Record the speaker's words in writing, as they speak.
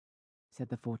said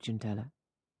the fortune-teller.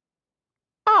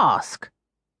 Ask.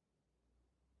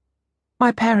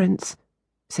 My parents,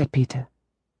 said Peter.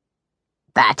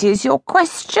 That is your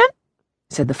question?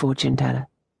 Said the fortune-teller.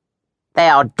 They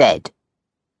are dead.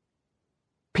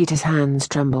 Peter's hands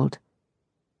trembled.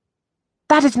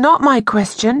 That is not my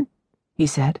question, he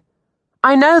said.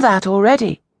 I know that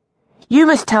already. You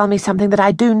must tell me something that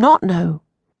I do not know.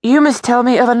 You must tell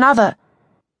me of another.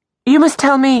 You must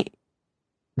tell me...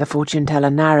 The fortune-teller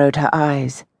narrowed her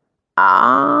eyes.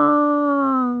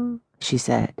 Ah, she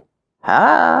said.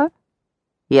 Her?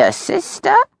 Your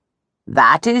sister?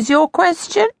 That is your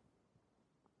question?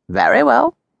 Very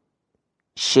well.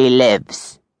 She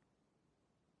lives.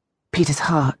 Peter's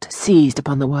heart seized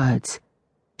upon the words.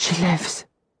 She lives.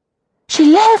 She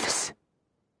lives!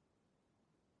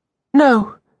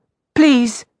 No,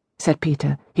 please, said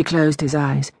Peter. He closed his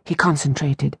eyes. He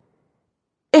concentrated.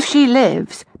 If she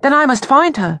lives, then I must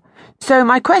find her. So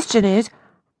my question is,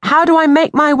 how do I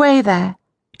make my way there,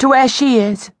 to where she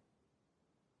is?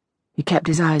 He kept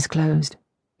his eyes closed.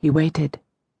 He waited.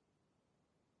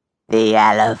 The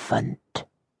elephant,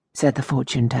 said the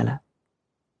fortune-teller.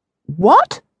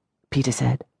 What? Peter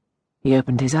said. He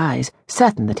opened his eyes,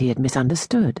 certain that he had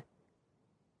misunderstood.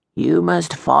 You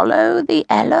must follow the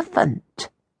elephant,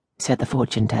 said the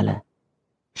fortune-teller.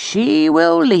 She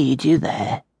will lead you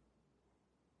there.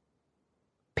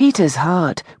 Peter's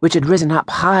heart, which had risen up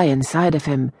high inside of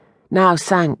him, now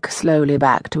sank slowly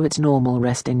back to its normal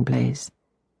resting place.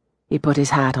 He put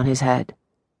his hat on his head.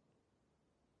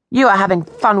 You are having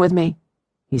fun with me,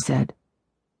 he said.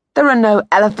 There are no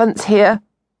elephants here.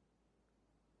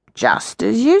 Just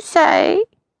as you say,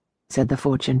 said the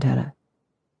fortune-teller.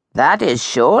 That is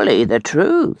surely the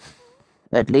truth,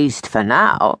 at least for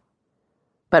now.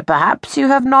 But perhaps you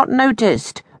have not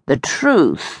noticed the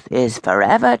truth is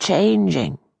forever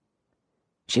changing.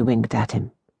 She winked at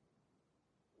him.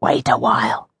 Wait a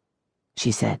while,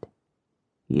 she said.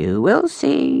 You will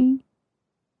see.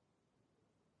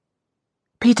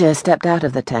 Peter stepped out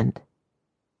of the tent.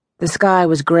 The sky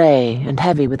was grey and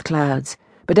heavy with clouds,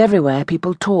 but everywhere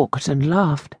people talked and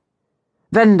laughed.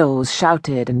 Vendors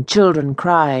shouted and children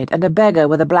cried, and a beggar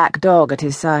with a black dog at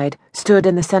his side stood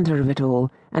in the centre of it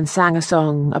all and sang a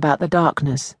song about the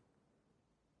darkness.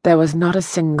 There was not a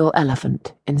single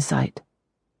elephant in sight.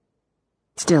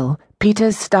 Still,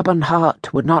 Peter's stubborn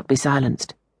heart would not be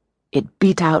silenced. It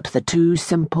beat out the two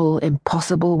simple,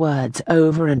 impossible words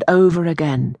over and over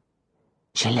again.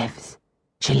 She lives,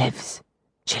 she lives,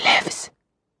 she lives.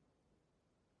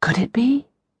 Could it be?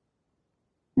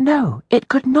 No, it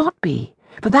could not be,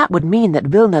 for that would mean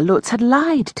that Wilner Lutz had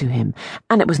lied to him,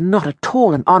 and it was not at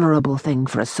all an honourable thing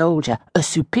for a soldier, a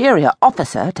superior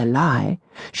officer, to lie.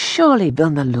 Surely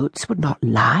Wilner Lutz would not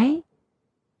lie?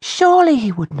 Surely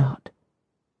he would not.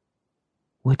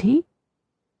 Would he?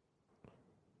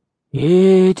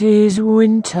 It is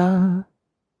winter,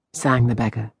 sang the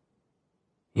beggar.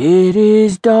 It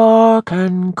is dark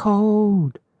and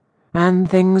cold, and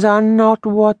things are not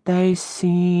what they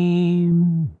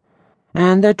seem,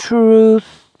 and the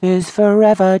truth is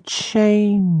forever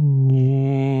changing.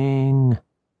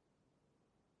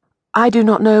 I do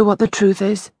not know what the truth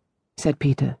is, said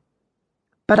Peter,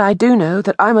 but I do know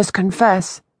that I must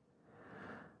confess.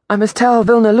 I must tell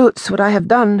Wilner Lutz what I have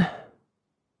done.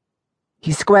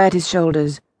 He squared his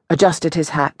shoulders, adjusted his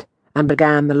hat, and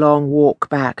began the long walk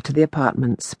back to the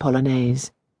apartment's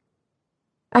polonaise.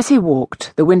 As he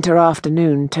walked, the winter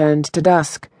afternoon turned to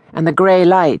dusk, and the grey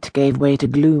light gave way to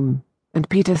gloom, and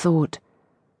Peter thought,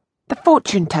 the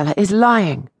fortune-teller is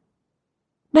lying.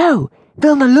 No,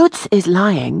 Wilner Lutz is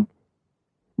lying.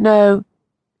 No,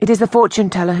 it is the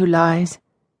fortune-teller who lies.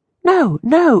 No,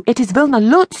 it is Wilner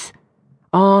Lutz.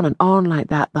 On and on like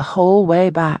that the whole way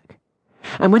back.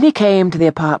 And when he came to the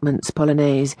apartment's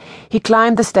polonaise, he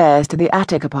climbed the stairs to the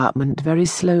attic apartment very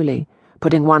slowly,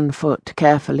 putting one foot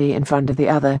carefully in front of the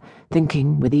other,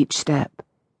 thinking with each step,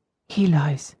 he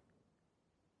lies.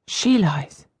 She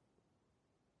lies.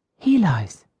 He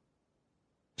lies.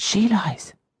 She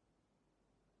lies.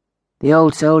 The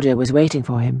old soldier was waiting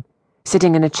for him,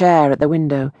 sitting in a chair at the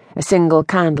window, a single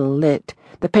candle lit,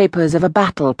 the papers of a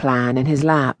battle plan in his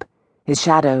lap, his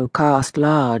shadow cast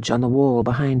large on the wall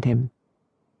behind him.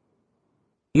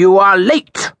 You are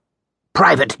late,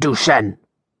 Private Duchesne,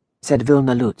 said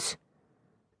Wilner Lutz.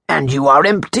 And you are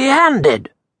empty-handed.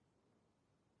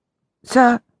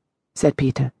 Sir, said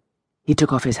Peter. He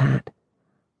took off his hat.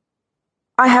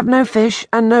 I have no fish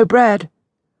and no bread.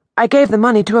 I gave the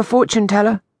money to a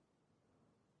fortune-teller.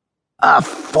 A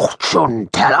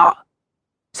fortune-teller,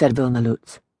 said Wilner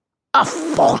Lutz. A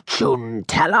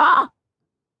fortune-teller?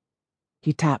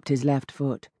 He tapped his left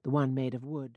foot, the one made of wood.